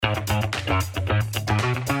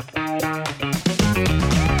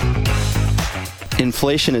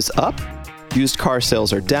Inflation is up, used car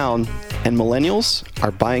sales are down, and millennials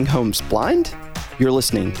are buying homes blind? You're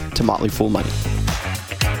listening to Motley Fool Money.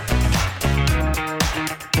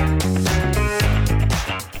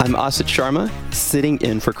 I'm Asit Sharma, sitting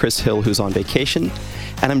in for Chris Hill, who's on vacation,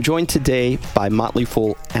 and I'm joined today by Motley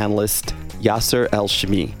Fool analyst Yasser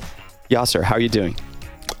El-Shami. Yasser, how are you doing?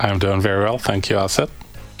 I'm doing very well. Thank you, Asit.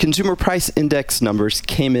 Consumer price index numbers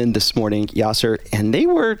came in this morning, Yasser, and they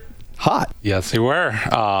were hot. Yes, they were.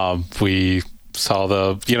 We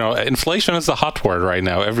saw inflation is a hot word right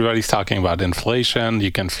now. Everybody's talking about inflation.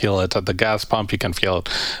 You can feel it at the gas pump. You can feel it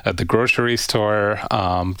at the grocery store.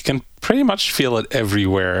 You can pretty much feel it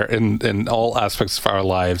everywhere in all aspects of our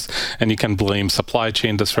lives. And you can blame supply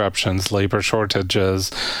chain disruptions, labor shortages,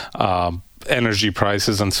 energy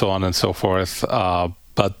prices, and so on and so forth.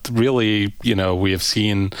 But really, we have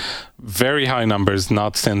seen very high numbers.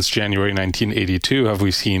 Not since January 1982 have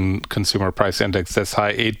we seen consumer price index this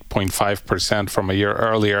high, 8.5% from a year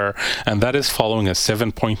earlier. And that is following a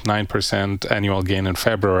 7.9% annual gain in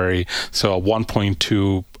February. So a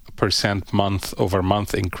 1.2%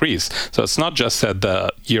 month-over-month increase. So it's not just that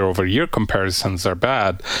the year-over-year comparisons are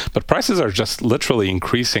bad, but prices are just literally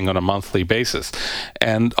increasing on a monthly basis.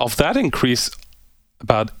 And of that increase,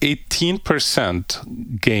 about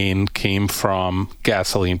 18% gain came from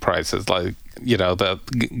gasoline prices. The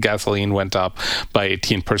gasoline went up by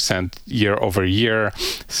 18% year over year.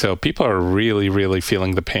 So people are really, really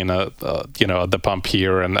feeling the pain at the pump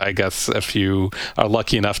here. And I guess if you are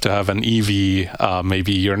lucky enough to have an EV,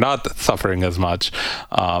 maybe you're not suffering as much.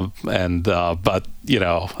 But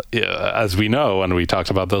as we know, and we talked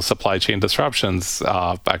about those supply chain disruptions,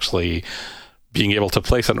 actually being able to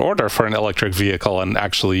place an order for an electric vehicle and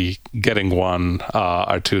actually getting one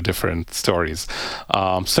are two different stories.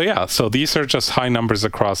 So these are just high numbers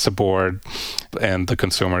across the board, and the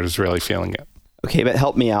consumer is really feeling it. Okay, but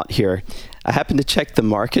help me out here. I happened to check the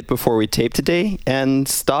market before we taped today, and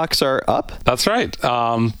stocks are up. That's right.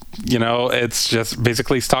 It's just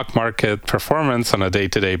basically stock market performance on a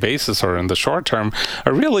day-to-day basis or in the short term.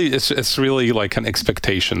 It's really like an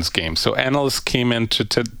expectations game. So analysts came into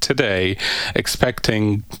today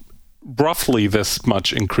expecting roughly this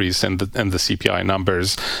much increase in the CPI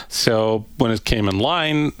numbers. So when it came in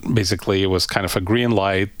line, basically it was kind of a green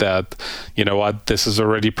light that, this is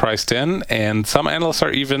already priced in. And some analysts are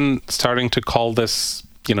even starting to call this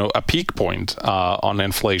a peak point on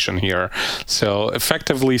inflation here. So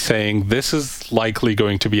effectively saying this is likely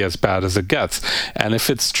going to be as bad as it gets. And if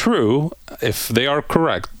it's true, if they are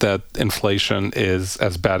correct that inflation is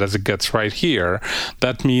as bad as it gets right here,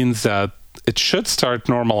 that means that it should start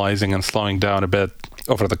normalizing and slowing down a bit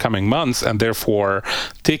over the coming months, and therefore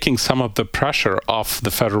taking some of the pressure off the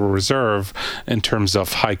Federal Reserve in terms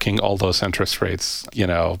of hiking all those interest rates,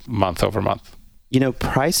 month over month.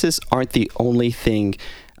 Prices aren't the only thing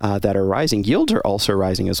that are rising. Yields are also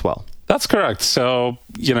rising as well. That's correct. So,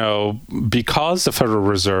 because the Federal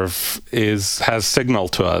Reserve has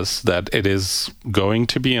signaled to us that it is going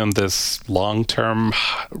to be on this long-term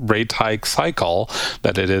rate hike cycle,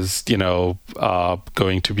 that it is,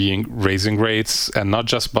 going to be raising rates, and not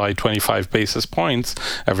just by 25 basis points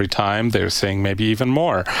every time. They're saying maybe even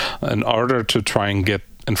more in order to try and get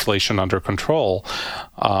inflation under control.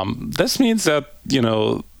 This means that,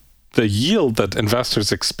 the yield that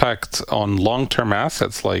investors expect on long-term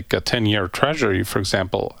assets like a 10-year treasury, for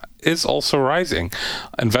example, is also rising.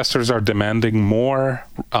 Investors are demanding more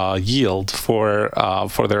yield for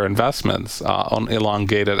their investments on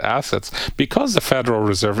elongated assets because the Federal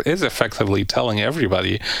Reserve is effectively telling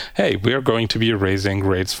everybody, hey, we are going to be raising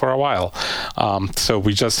rates for a while. So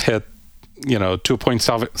we just hit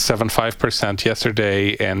 2.75%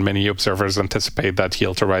 yesterday, and many observers anticipate that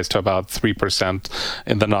yield to rise to about 3%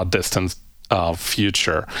 in the not distant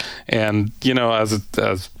future. And,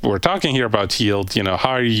 as we're talking here about yield,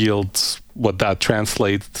 higher yields, what that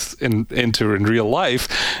translates into in real life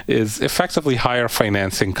is effectively higher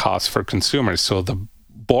financing costs for consumers. So the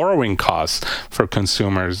borrowing costs for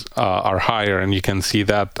consumers are higher, and you can see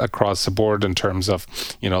that across the board in terms of,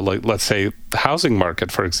 let's say the housing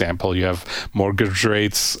market, for example. You have mortgage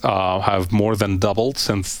rates have more than doubled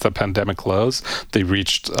since the pandemic lows. They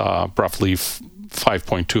reached roughly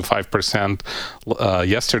 5.25%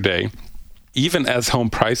 yesterday, even as home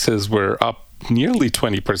prices were up nearly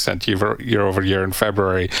 20% year over year in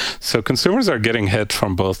February. So consumers are getting hit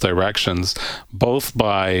from both directions, both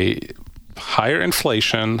by higher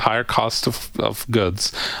inflation, higher cost of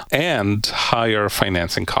goods, and higher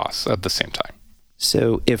financing costs at the same time.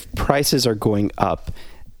 So if prices are going up,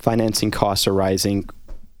 financing costs are rising,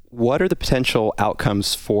 what are the potential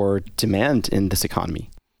outcomes for demand in this economy?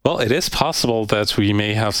 Well, it is possible that we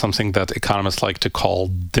may have something that economists like to call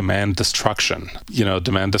demand destruction.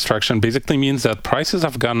 Demand destruction basically means that prices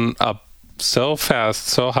have gone up so fast,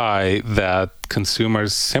 so high, that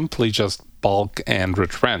consumers simply just bulk and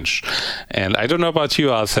retrench. And I don't know about you,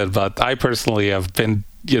 Asit, but I personally have been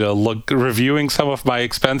reviewing some of my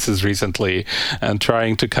expenses recently and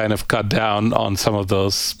trying to kind of cut down on some of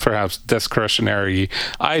those perhaps discretionary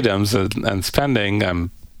items and spending. I'm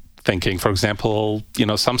thinking, for example,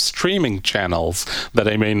 some streaming channels that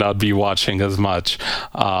I may not be watching as much.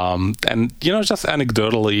 And just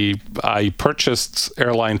anecdotally, I purchased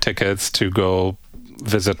airline tickets to go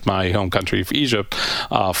visit my home country of Egypt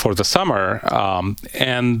for the summer.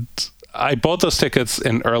 And I bought those tickets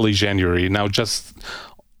in early January. Now, just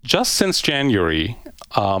since January,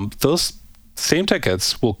 those same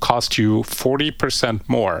tickets will cost you 40%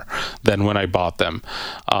 more than when I bought them.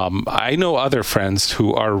 I know other friends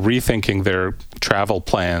who are rethinking their travel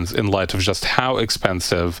plans in light of just how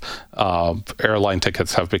expensive airline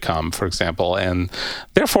tickets have become, for example. And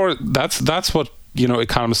therefore, that's what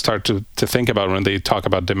economists start to think about when they talk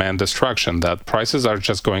about demand destruction, that prices are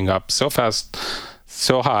just going up so fast,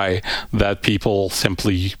 so high, that people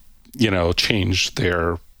simply, change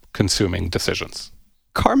their consuming decisions.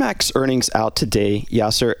 CarMax earnings out today,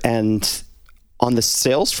 Yasser, and on the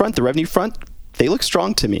sales front, the revenue front, they look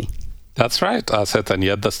strong to me. That's right, Asit, and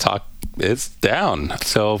yet the stock is down.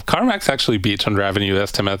 So CarMax actually beat on revenue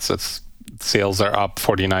estimates. Its sales are up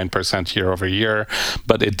 49% year over year,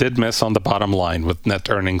 but it did miss on the bottom line with net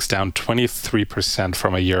earnings down 23%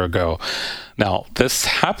 from a year ago. Now, this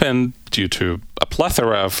happened due to a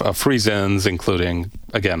plethora of reasons, including,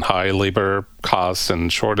 again, high labor costs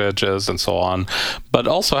and shortages and so on, but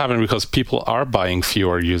also happened because people are buying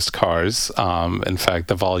fewer used cars. In fact,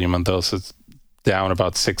 the volume on those is down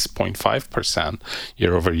about 6.5%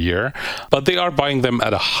 year over year, but they are buying them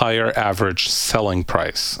at a higher average selling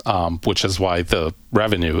price, which is why the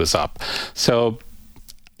revenue is up. So,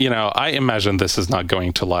 I imagine this is not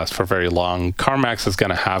going to last for very long. CarMax is going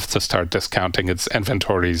to have to start discounting its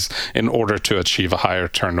inventories in order to achieve a higher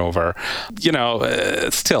turnover.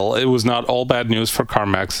 Still, it was not all bad news for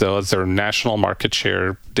CarMax, though, as their national market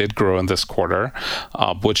share did grow in this quarter,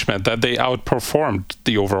 which meant that they outperformed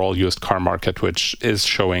the overall used car market, which is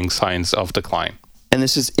showing signs of decline. And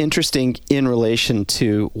this is interesting in relation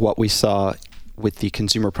to what we saw with the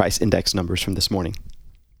consumer price index numbers from this morning.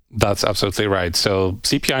 That's absolutely right. So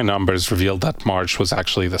CPI numbers revealed that March was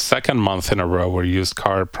actually the second month in a row where used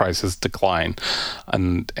car prices declined.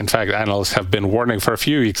 And in fact, analysts have been warning for a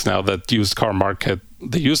few weeks now that the used car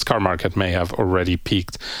market may have already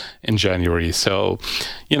peaked in January. So,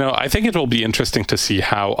 I think it will be interesting to see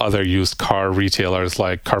how other used car retailers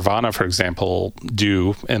like Carvana, for example,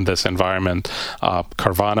 do in this environment.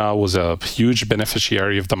 Carvana was a huge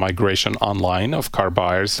beneficiary of the migration online of car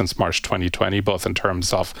buyers since March 2020, both in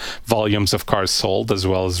terms of volumes of cars sold as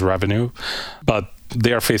well as revenue. But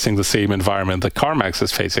they are facing the same environment that CarMax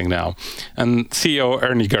is facing now. And CEO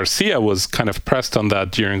Ernie Garcia was kind of pressed on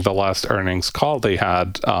that during the last earnings call they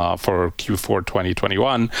had for Q4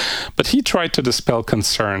 2021. But he tried to dispel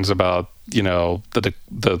concerns about,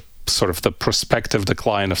 the sort of the prospective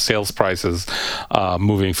decline of sales prices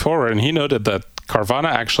moving forward. And he noted that Carvana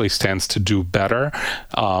actually stands to do better.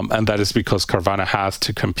 And that is because Carvana has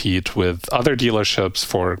to compete with other dealerships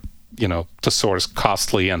for to source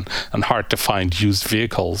costly and hard to find used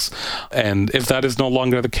vehicles. And if that is no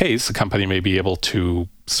longer the case, the company may be able to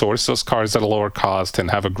source those cars at a lower cost and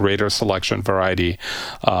have a greater selection variety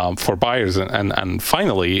for buyers. And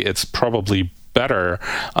finally, it's probably better,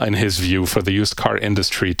 in his view, for the used car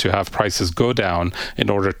industry to have prices go down in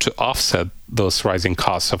order to offset those rising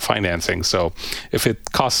costs of financing. So if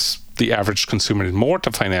it costs the average consumer more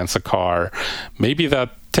to finance a car, maybe that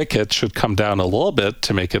ticket should come down a little bit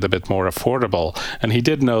to make it a bit more affordable. And he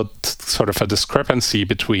did note sort of a discrepancy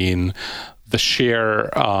between the share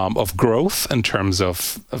of growth in terms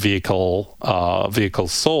of vehicles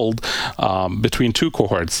sold between two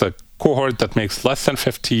cohorts. The cohort that makes less than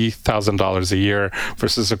 $50,000 a year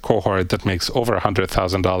versus a cohort that makes over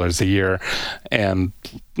 $100,000 a year. And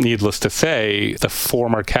needless to say, the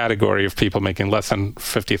former category of people making less than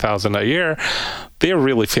 $50,000 a year, they're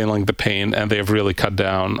really feeling the pain, and they've really cut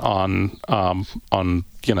down on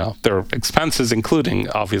their expenses, including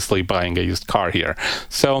obviously buying a used car here.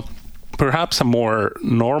 So perhaps a more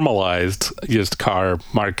normalized used car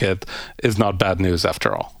market is not bad news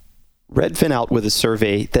after all. Redfin out with a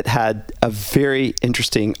survey that had a very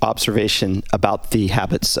interesting observation about the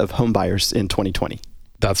habits of home buyers in 2020.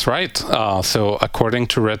 That's right. So according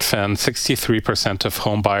to Redfin, 63% of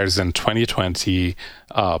home buyers in 2020,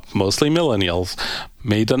 mostly millennials,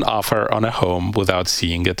 made an offer on a home without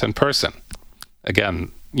seeing it in person.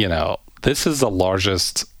 Again, this is the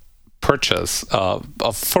largest purchase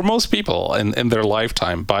for most people in their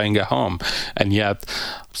lifetime, buying a home. And yet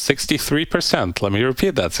 63%, let me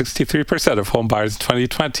repeat that, 63% of home buyers in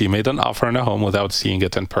 2020 made an offer on a home without seeing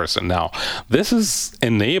it in person. Now, this is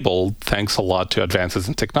enabled thanks a lot to advances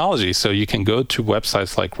in technology. So you can go to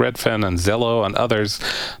websites like Redfin and Zillow and others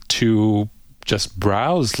to just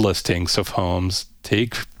browse listings of homes,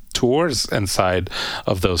 take tours inside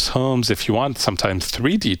of those homes if you want, sometimes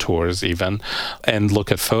 3D tours even, and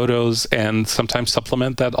look at photos, and sometimes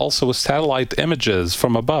supplement that also with satellite images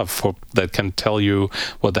from above that can tell you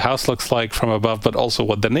what the house looks like from above, but also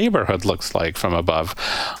what the neighborhood looks like from above.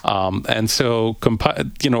 And so,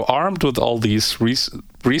 armed with all these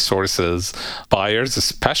resources, buyers,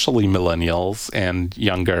 especially millennials and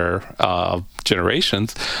younger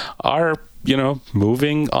generations, are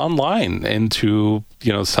moving online into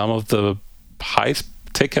some of the high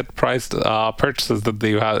ticket priced purchases that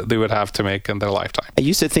they would have to make in their lifetime. I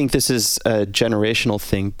used to think this is a generational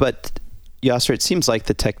thing, but Yasser, it seems like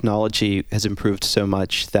the technology has improved so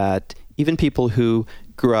much that even people who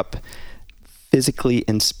grew up physically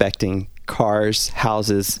inspecting cars,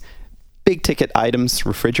 houses, big ticket items,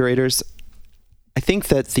 refrigerators, I think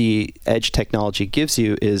that the edge technology gives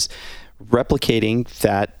you is replicating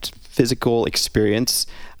that physical experience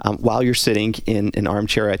while you're sitting in an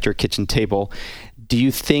armchair at your kitchen table. Do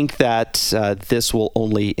you think that this will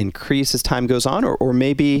only increase as time goes on, or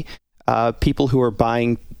maybe people who are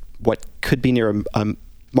buying what could be near a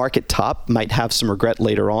market top might have some regret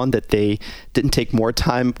later on that they didn't take more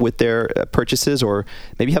time with their purchases, or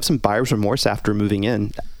maybe have some buyer's remorse after moving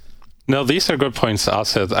in? No, these are good points,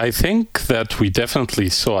 Asad. I think that we definitely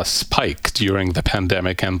saw a spike during the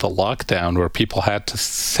pandemic and the lockdown where people had to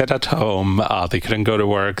sit at home. They couldn't go to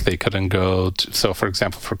work. They couldn't go so for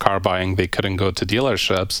example, for car buying, they couldn't go to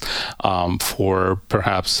dealerships. For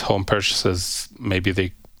perhaps home purchases, maybe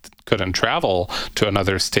they couldn't travel to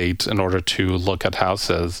another state in order to look at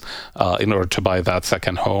houses, in order to buy that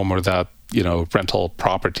second home or that, rental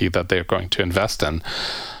property that they're going to invest in.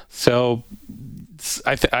 So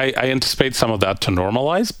I anticipate some of that to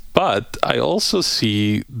normalize, but I also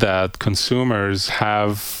see that consumers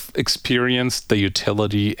have experienced the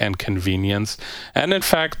utility and convenience and, in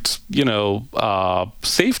fact,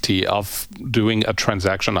 safety of doing a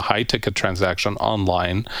transaction, a high-ticket transaction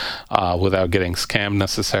online without getting scammed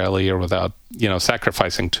necessarily or without,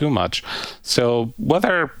 sacrificing too much. So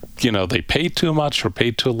whether, they paid too much or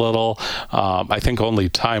paid too little, I think only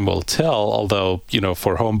time will tell. Although,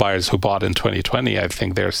 for home buyers who bought in 2020, I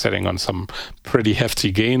think they're sitting on some pretty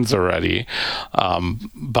hefty gains already.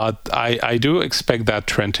 But I do expect that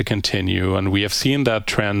trend to continue. And we have seen that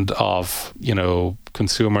trend of,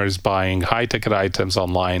 consumers buying high ticket items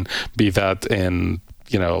online, be that in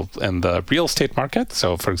the real estate market.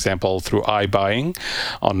 So, for example, through iBuying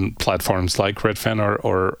on platforms like Redfin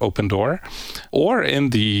or Opendoor, or in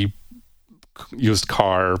the used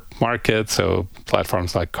car market. So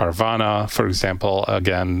platforms like Carvana, for example,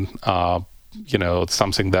 again, it's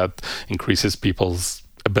something that increases people's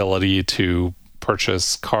ability to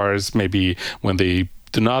purchase cars, maybe when they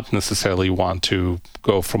do not necessarily want to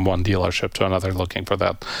go from one dealership to another looking for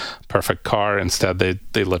that perfect car. Instead,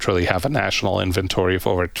 they literally have a national inventory of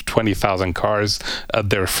over 20,000 cars at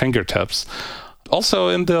their fingertips. Also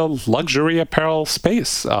in the luxury apparel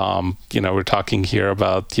space, we're talking here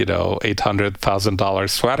about, $800,000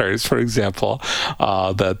 sweaters, for example,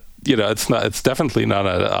 that it's definitely not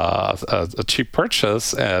a cheap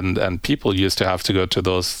purchase, and people used to have to go to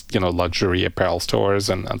those luxury apparel stores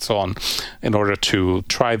and so on in order to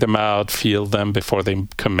try them out, feel them before they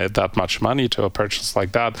commit that much money to a purchase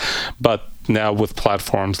like that. But now with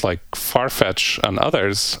platforms like Farfetch and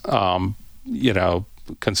others,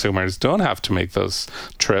 consumers don't have to make those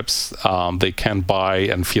trips. They can buy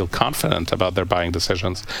and feel confident about their buying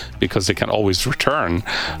decisions because they can always return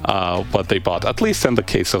what they bought, at least in the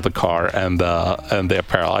case of the car and the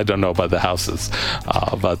apparel. I don't know about the houses,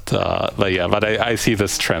 but I see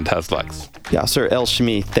this trend has legs. Yasser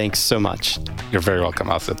El-Shami, thanks so much. You're very welcome,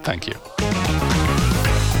 Asad. Thank you.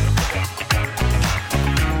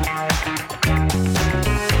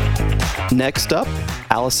 Next up,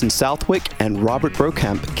 Allison Southwick and Robert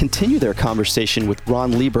Brokamp continue their conversation with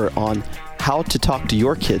Ron Lieber on how to talk to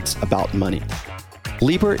your kids about money.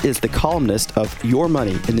 Lieber is the columnist of Your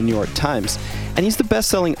Money in the New York Times, and he's the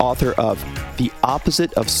best-selling author of The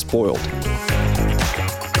Opposite of Spoiled.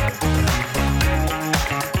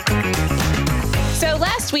 So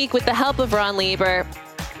last This week, with the help of Ron Lieber,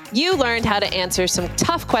 you learned how to answer some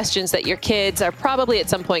tough questions that your kids are probably at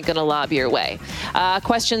some point going to lob your way.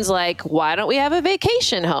 Questions like, why don't we have a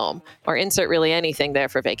vacation home? Or insert really anything there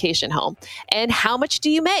for vacation home. And how much do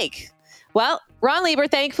you make? Well, Ron Lieber,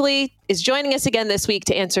 thankfully, is joining us again this week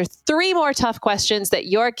to answer 3 more tough questions that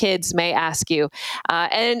your kids may ask you.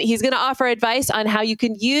 And he's going to offer advice on how you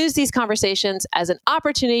can use these conversations as an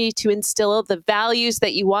opportunity to instill the values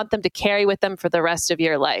that you want them to carry with them for the rest of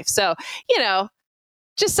your life. So,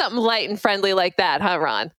 just something light and friendly like that, huh,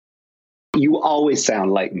 Ron? You always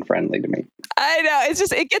sound light and friendly to me. I know. It's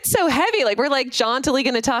just, it gets so heavy. Like, we're like jauntily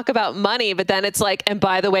going to talk about money, but then it's like, and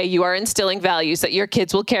by the way, you are instilling values that your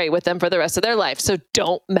kids will carry with them for the rest of their life. So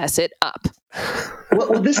don't mess it up.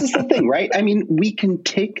 Well, this is the thing, right? I mean, we can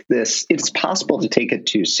take this, it's possible to take it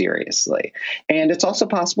too seriously. And it's also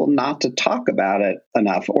possible not to talk about it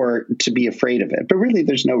enough or to be afraid of it. But really,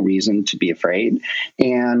 there's no reason to be afraid.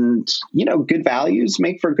 And, good values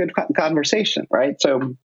make for good conversation, right?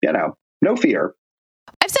 So, no fear.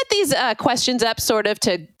 I've set these questions up sort of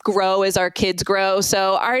to grow as our kids grow.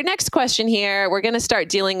 So our next question here, we're going to start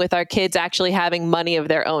dealing with our kids actually having money of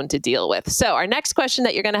their own to deal with. So our next question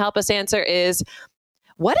that you're going to help us answer is,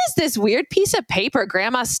 what is this weird piece of paper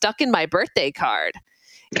Grandma stuck in my birthday card?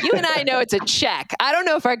 You and I know it's a check. I don't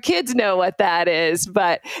know if our kids know what that is,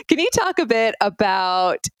 but can you talk a bit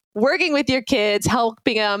about working with your kids,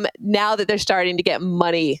 helping them now that they're starting to get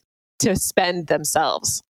money to spend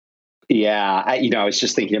themselves? Yeah, I was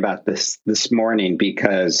just thinking about this morning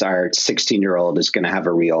because our 16-year-old is going to have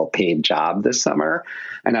a real paid job this summer.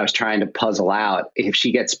 And I was trying to puzzle out if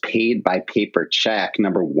she gets paid by paper check,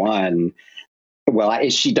 number one, well,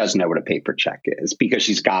 she does know what a paper check is because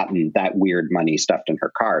she's gotten that weird money stuffed in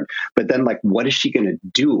her card. But then, what is she going to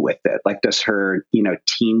do with it? Does her,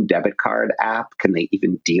 teen debit card app, can they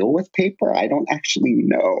even deal with paper? I don't actually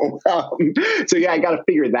know. So, I got to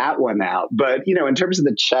figure that one out. But, in terms of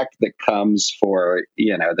the check that comes for,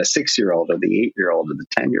 the 6-year-old or the 8-year-old or the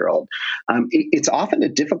 10-year-old, it's often a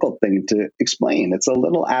difficult thing to explain. It's a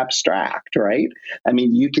little abstract, right? I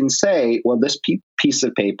mean, you can say, well, this piece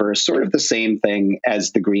of paper is sort of the same thing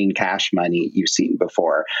as the green cash money you've seen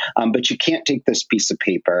before. But you can't take this piece of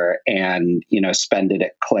paper and, spend it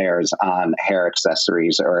at Claire's on hair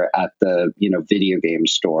accessories or at the, video game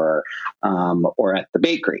store or at the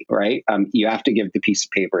bakery, right? You have to give the piece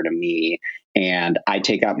of paper to me and I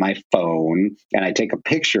take out my phone and I take a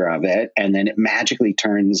picture of it and then it magically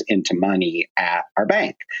turns into money at our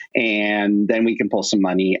bank. And then we can pull some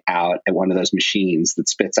money out at one of those machines that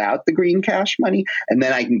spits out the green cash money. And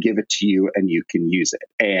then I can give it to you and you can use it.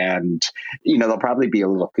 And, they'll probably be a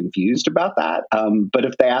little confused about that. But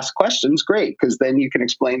if they ask questions, great, because then you can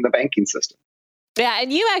explain the banking system. Yeah.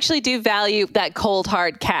 And you actually do value that cold,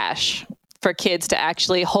 hard cash for kids to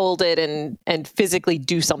actually hold it and physically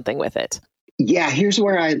do something with it. Yeah. Here's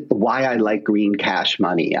why I like green cash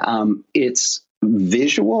money. It's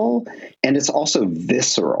visual and it's also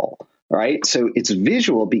visceral. Right. So it's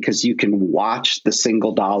visual because you can watch the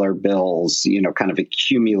single dollar bills, kind of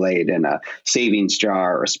accumulate in a savings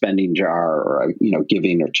jar or a spending jar or a,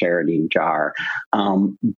 giving or charity jar.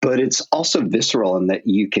 But it's also visceral in that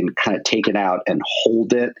you can kind of take it out and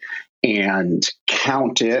hold it and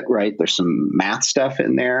count it, right? There's some math stuff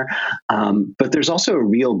in there. But there's also a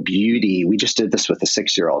real beauty. We just did this with a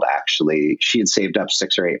 6-year-old, actually. She had saved up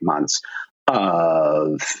 6 or 8 months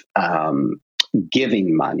of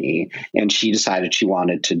giving money, and she decided she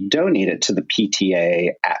wanted to donate it to the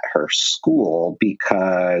PTA at her school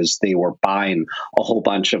because they were buying a whole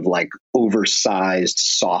bunch of oversized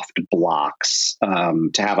soft blocks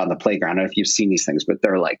to have on the playground. I don't know if you've seen these things, but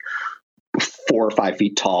they're 4 or 5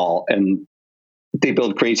 feet tall and they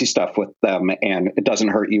build crazy stuff with them and it doesn't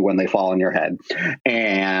hurt you when they fall on your head.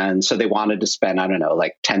 And so they wanted to spend, I don't know,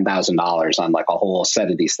 $10,000 on a whole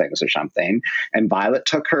set of these things or something. And Violet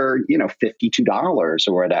took her, $52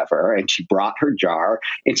 or whatever. And she brought her jar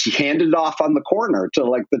and she handed it off on the corner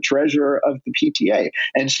to the treasurer of the PTA.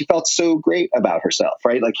 And she felt so great about herself,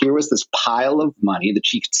 right? Here was this pile of money that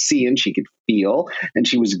she could see and she could feel, and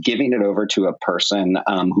she was giving it over to a person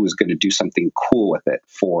who was going to do something cool with it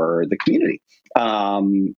for the community.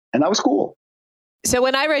 And that was cool. So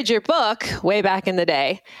when I read your book way back in the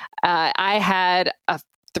day, I had a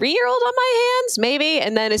 3-year-old on my hands, maybe.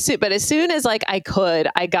 And then as soon as I could,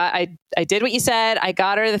 I did what you said. I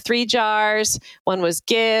got her the 3 jars. One was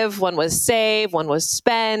give, one was save, one was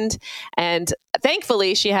spend. And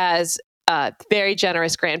thankfully she has very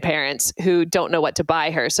generous grandparents who don't know what to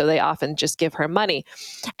buy her, so they often just give her money.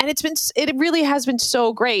 And it really has been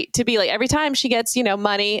so great to be like, every time she gets,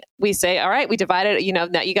 money, we say, all right, we divide it,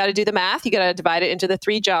 now you got to do the math. You got to divide it into the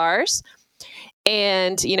 3 jars.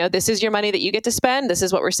 And, this is your money that you get to spend. This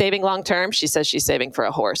is what we're saving long term. She says she's saving for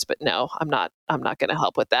a horse, but no, I'm not going to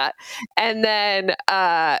help with that. And then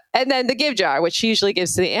the give jar, which she usually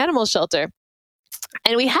gives to the animal shelter.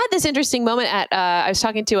 And we had this interesting moment I was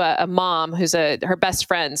talking to a mom who's her best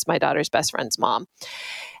friend's, my daughter's best friend's mom.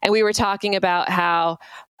 And we were talking about how,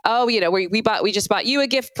 we just bought you a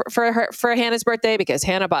gift for Hannah's birthday because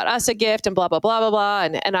Hannah bought us a gift and blah, blah, blah, blah,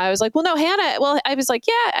 blah. And I was like, well, no, I was like,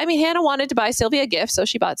 yeah, Hannah wanted to buy Sylvia a gift. So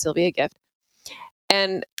she bought Sylvia a gift.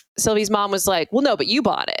 And Sylvie's mom was like, well, no, but you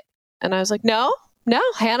bought it. And I was like, no,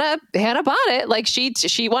 Hannah bought it. Like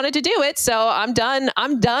she wanted to do it. So I'm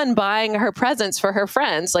done buying her presents for her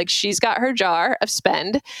friends. Like she's got her jar of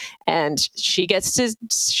spend and she gets to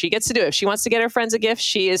do it. If she wants to get her friends a gift,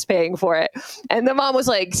 she is paying for it. And the mom was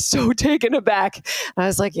like so taken aback. And I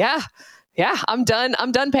was like, yeah, I'm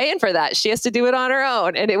done paying for that. She has to do it on her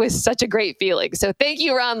own. And it was such a great feeling. So thank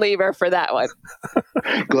you, Ron Lieber, for that one.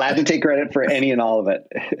 Glad to take credit for any and all of it.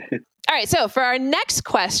 All right. So for our next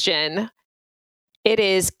question, it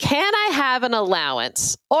is, can I have an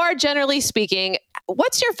allowance? Or generally speaking,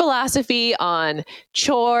 what's your philosophy on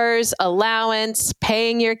chores, allowance,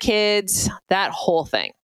 paying your kids, that whole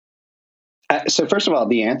thing? So first of all,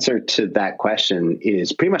 the answer to that question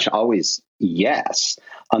is pretty much always yes,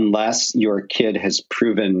 unless your kid has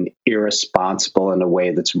proven irresponsible in a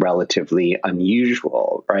way that's relatively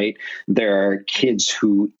unusual, right? There are kids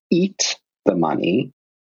who eat the money.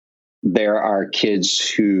 There are kids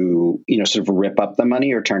who, sort of rip up the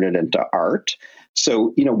money or turn it into art.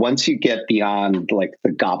 So, once you get beyond like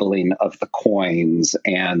the gobbling of the coins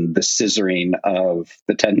and the scissoring of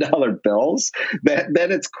the $10 bills, then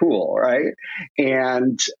it's cool, right?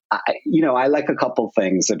 And, I like a couple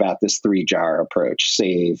things about this 3-jar approach: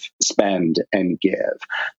 save, spend, and give.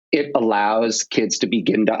 It allows kids to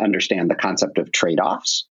begin to understand the concept of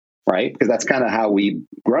trade-offs. Right? Because that's kind of how we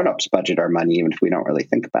grown-ups budget our money, even if we don't really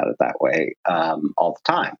think about it that way all the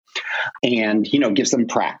time. And, gives them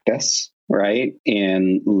practice, right?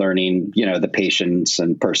 In learning, the patience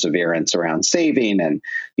and perseverance around saving and,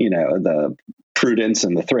 the prudence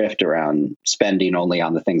and the thrift around spending only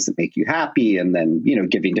on the things that make you happy and then,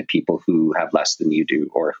 giving to people who have less than you do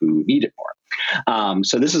or who need it more.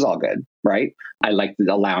 So this is all good, right? I like that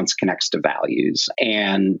allowance connects to values.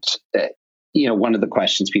 And one of the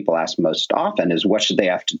questions people ask most often is, what should they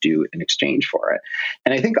have to do in exchange for it?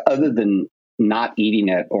 And I think other than not eating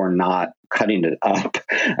it or not cutting it up,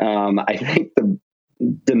 I think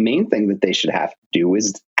the main thing that they should have to do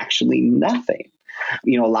is actually nothing.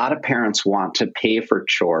 A lot of parents want to pay for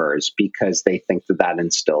chores because they think that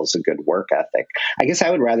instills a good work ethic. I guess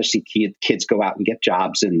I would rather see kids go out and get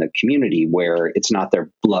jobs in the community where it's not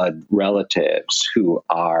their blood relatives who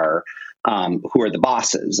are the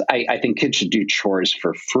bosses. I think kids should do chores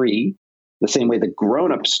for free, the same way that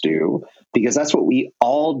grown-ups do, because that's what we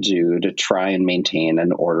all do to try and maintain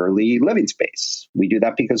an orderly living space. We do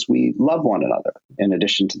that because we love one another, in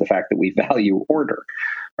addition to the fact that we value order,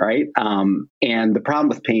 right? And the problem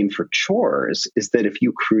with paying for chores is that if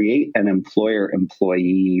you create an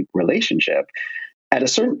employer-employee relationship, at a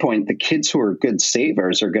certain point, the kids who are good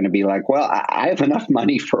savers are going to be like, well, I have enough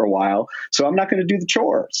money for a while, so I'm not going to do the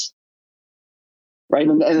chores. Right.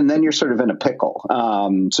 And then you're sort of in a pickle.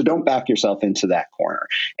 So don't back yourself into that corner.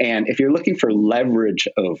 And if you're looking for leverage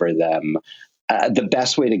over them, the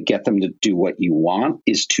best way to get them to do what you want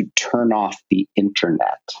is to turn off the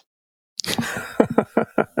internet.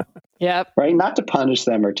 Yep. Right. Not to punish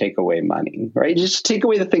them or take away money. Right. Just take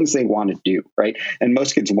away the things they want to do. Right. And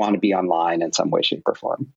most kids want to be online in some way, shape, or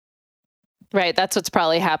form. Right. That's what's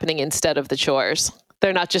probably happening instead of the chores.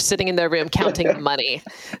 They're not just sitting in their room counting the money.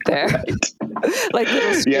 They're like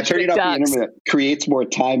little turning off the internet creates more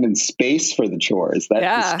time and space for the chores.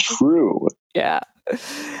 That is true. Yeah.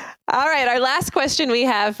 All right. Our last question we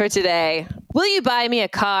have for today. Will you buy me a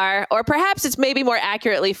car? Or perhaps it's maybe more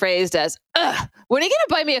accurately phrased as, when are you going to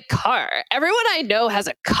buy me a car? Everyone I know has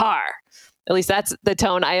a car. At least that's the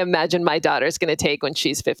tone I imagine my daughter's going to take when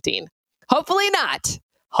she's 15. Hopefully not.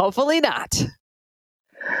 Hopefully not.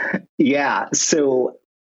 Yeah. So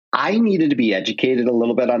I needed to be educated a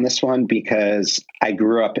little bit on this one because I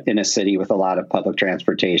grew up in a city with a lot of public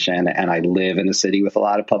transportation and I live in a city with a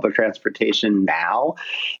lot of public transportation now.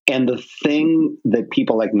 And the thing that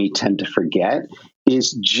people like me tend to forget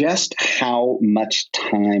is just how much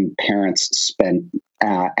time parents spend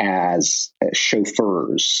as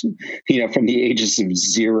chauffeurs, from the ages of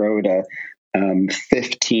 0 to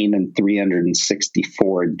 15 and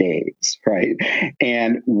 364 days, right?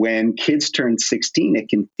 And when kids turn 16, it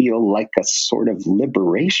can feel like a sort of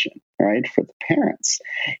liberation, right, for the parents.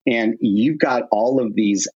 And you've got all of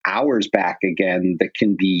these hours back again that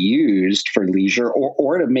can be used for leisure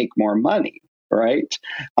or to make more money. Right.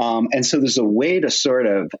 And so there's a way to sort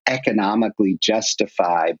of economically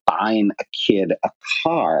justify buying a kid a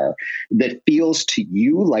car that feels to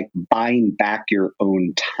you like buying back your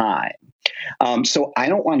own time. So I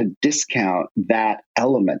don't want to discount that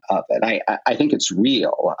element of it. I think it's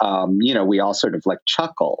real. We all sort of like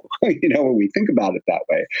chuckle, when we think about it that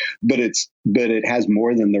way, but it has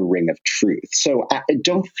more than the ring of truth. So I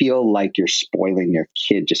don't feel like you're spoiling your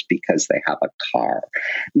kid just because they have a car.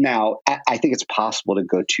 Now, I think it's possible to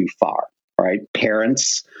go too far. Right?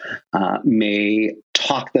 Parents may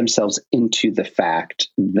talk themselves into the fact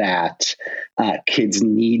that kids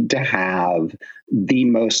need to have the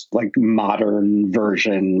most like modern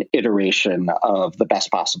version iteration of the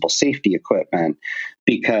best possible safety equipment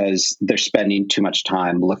because they're spending too much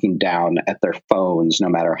time looking down at their phones, no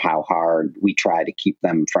matter how hard we try to keep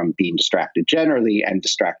them from being distracted generally and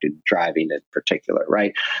distracted driving in particular,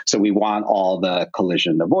 right? So we want all the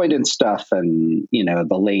collision avoidance stuff and,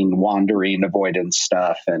 the lane wandering avoidance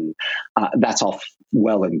stuff. And that's all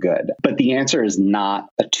well and good. But the answer is not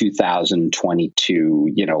a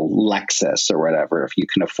 2022, Lexus or whatever, if you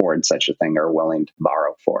can afford such a thing or are willing to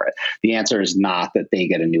borrow for it. The answer is not that they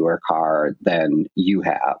get a newer car than you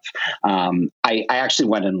have. I actually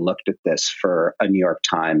went and looked at this for a New York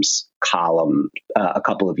Times column a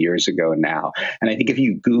couple of years ago now. And I think if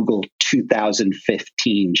you Google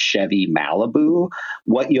 2015 Chevy Malibu,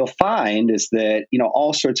 what you'll find is that,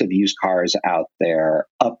 all sorts of used cars out there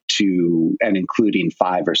up to and including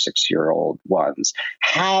 5 or 6 year old ones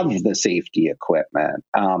have the safety equipment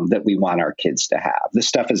that we want our kids to have. This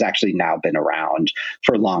stuff has actually now been around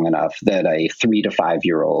for long enough that a 3 to 5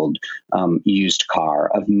 year old used car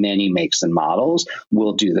of many makes and models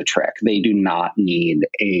will do the trick. They do not need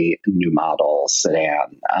a new model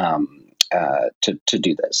sedan to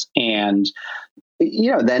do this. And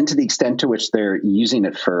then to the extent to which they're using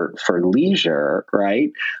it for leisure,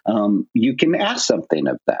 right, you can ask something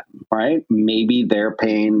of them, right? Maybe they're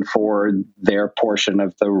paying for their portion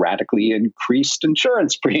of the radically increased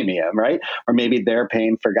insurance premium, right? Or maybe they're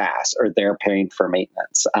paying for gas or they're paying for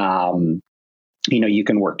maintenance. You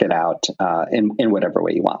can work it out in whatever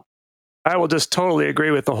way you want. I will just totally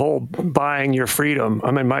agree with the whole buying your freedom.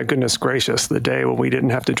 I mean, my goodness gracious, the day when we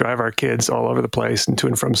didn't have to drive our kids all over the place and to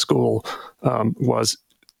and from school was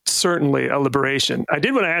certainly a liberation. I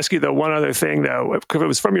did want to ask you, though, one other thing, though. If it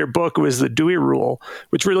was from your book, it was the Dewey Rule,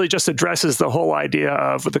 which really just addresses the whole idea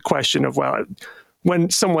of the question of, well,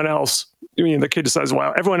 when someone else, the kid decides,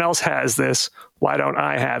 well, everyone else has this, why don't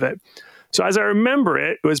I have it? So as I remember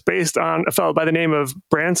it, it was based on a fellow by the name of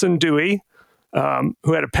Branson Dewey,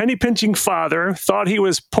 who had a penny-pinching father, thought he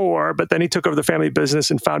was poor, but then he took over the family business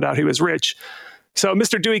and found out he was rich. So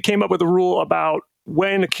Mr. Dewey came up with a rule about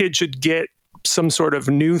when a kid should get some sort of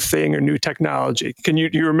new thing or new technology. Do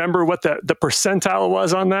you remember what the percentile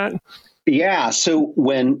was on that? Yeah. So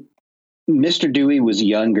when Mr. Dewey was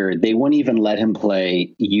younger, they wouldn't even let him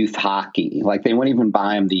play youth hockey. Like they wouldn't even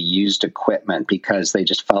buy him the used equipment because they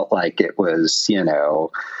just felt like it was,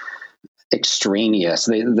 extraneous.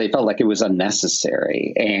 They felt like it was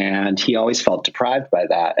unnecessary. And he always felt deprived by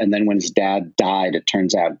that. And then when his dad died, it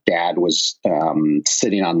turns out dad was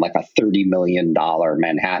sitting on like a $30 million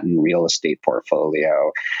Manhattan real estate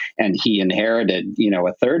portfolio. And he inherited,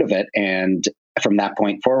 a third of it. And from that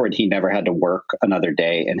point forward, he never had to work another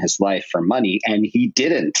day in his life for money. And he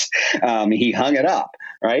didn't. He hung it up.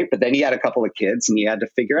 Right. But then he had a couple of kids and he had to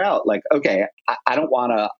figure out like, okay, I don't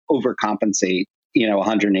want to overcompensate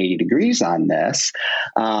 180 degrees on this.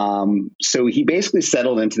 So he basically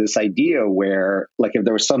settled into this idea where, like, if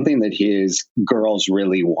there was something that his girls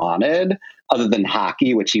really wanted, other than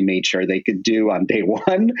hockey, which he made sure they could do on day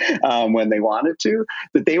one when they wanted to,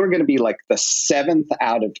 that they were going to be like the 7th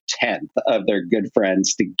out of 10th of their good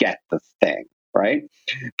friends to get the thing, right?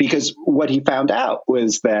 Because what he found out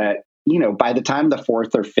was that by the time the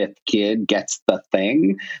 4th or 5th kid gets the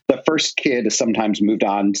thing, the first kid has sometimes moved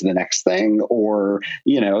on to the next thing, or,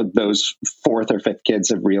 those 4th or 5th kids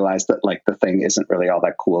have realized that like the thing isn't really all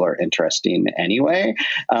that cool or interesting anyway.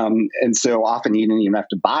 And so often you didn't even have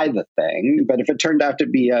to buy the thing. But if it turned out to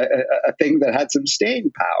be a thing that had some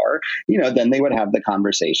staying power, then they would have the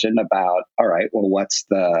conversation about, all right, well, what's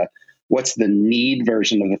the what's the need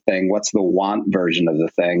version of the thing, what's the want version of the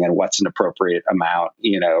thing, and what's an appropriate amount,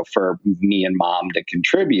 for me and mom to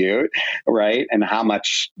contribute, right? And how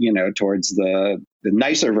much, towards the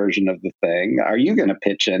nicer version of the thing are you going to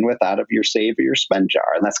pitch in with out of your save or your spend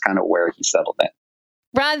jar? And that's kind of where he settled in.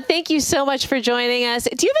 Ron, thank you so much for joining us.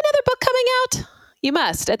 Do you have another book coming out? You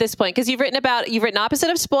must at this point, because you've written Opposite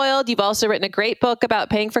of Spoiled. You've also written a great book about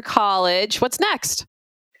paying for college. What's next?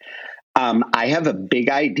 I have a big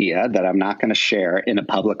idea that I'm not going to share in a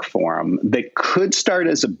public forum that could start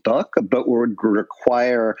as a book, but would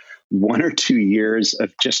require 1 or 2 years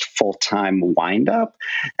of just full-time wind-up.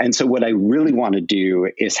 And so what I really want to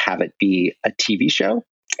do is have it be a TV show.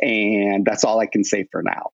 And that's all I can say for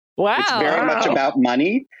now. Wow. It's very much about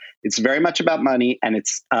money. It's very much about money, and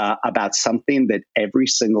it's about something that every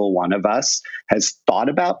single one of us has thought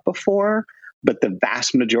about before, but the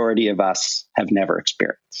vast majority of us have never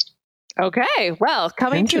experienced. Okay, well,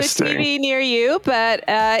 coming to a TV near you, but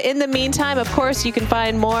in the meantime, of course, you can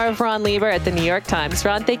find more of Ron Lieber at the New York Times.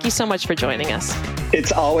 Ron, thank you so much for joining us.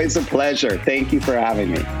 It's always a pleasure. Thank you for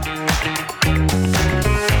having me.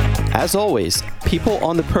 As always, people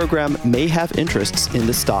on the program may have interests in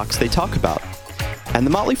the stocks they talk about, and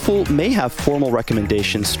the Motley Fool may have formal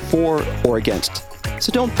recommendations for or against,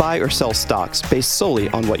 so don't buy or sell stocks based solely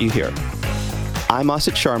on what you hear. I'm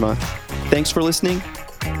Asit Sharma. Thanks for listening.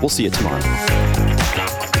 We'll see you tomorrow.